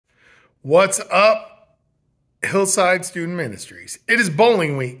What's up, Hillside Student Ministries? It is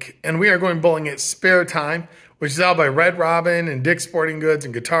bowling week, and we are going bowling at Spare Time, which is out by Red Robin and Dick's Sporting Goods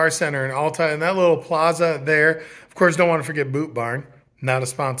and Guitar Center and Alta, and that little plaza there. Of course, don't want to forget Boot Barn, not a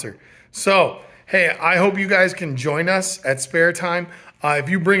sponsor. So, hey, I hope you guys can join us at Spare Time. If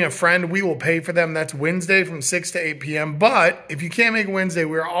you bring a friend, we will pay for them. That's Wednesday from 6 to 8 p.m. But if you can't make Wednesday,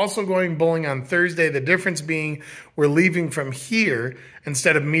 we're also going bowling on Thursday. The difference being we're leaving from here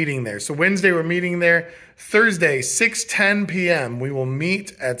instead of meeting there. So Wednesday, we're meeting there. Thursday, 6:10 p.m., we will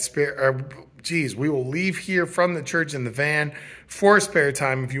meet at we will leave here from the church in the van for Spare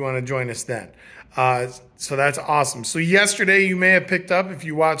Time if you want to join us then. So that's awesome. So yesterday you may have picked up, if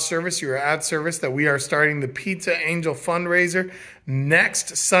you watched service, you were at service, that we are starting the Pizza Angel fundraiser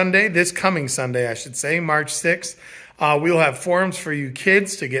next Sunday, this coming Sunday, I should say, March 6th. We'll have forums for you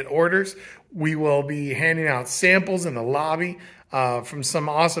kids to get orders. We will be handing out samples in the lobby from some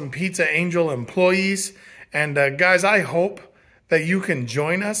awesome Pizza Angel employees. And guys, I hope that you can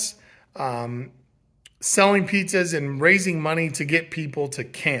join us selling pizzas and raising money to get people to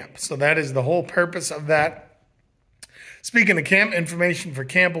camp. So that is the whole purpose of that. Speaking of camp, information for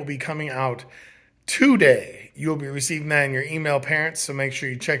camp will be coming out today. You'll be receiving that in your email, parents, so make sure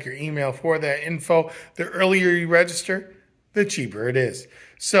you check your email for that info. The earlier you register, the cheaper it is.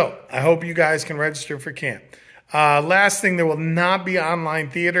 So I hope you guys can register for camp. Last thing, there will not be online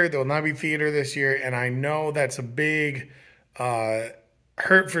theater. There will not be theater this year, and I know that's a big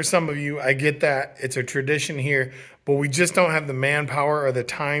hurt for some of you. I get that. It's a tradition here, but we just don't have the manpower or the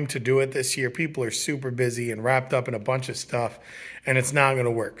time to do it this year. People are super busy and wrapped up in a bunch of stuff, and it's not going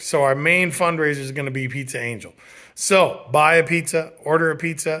to work. So our main fundraiser is going to be Pizza Angel. So buy a pizza, order a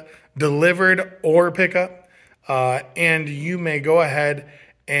pizza, delivered or pickup, and you may go ahead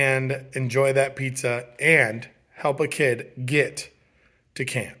and enjoy that pizza and help a kid get to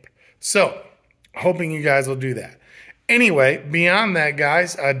camp. So hoping you guys will do that. Anyway, beyond that,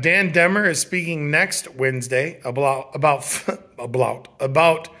 guys, Dan Demmer is speaking next Wednesday about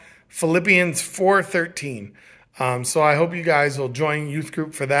Philippians 4:13. So I hope you guys will join youth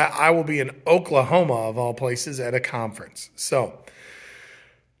group for that. I will be in Oklahoma, of all places, at a conference. So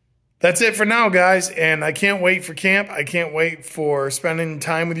that's it for now, guys. And I can't wait for camp. I can't wait for spending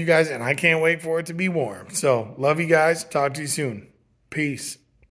time with you guys, and I can't wait for it to be warm. So love you guys. Talk to you soon. Peace.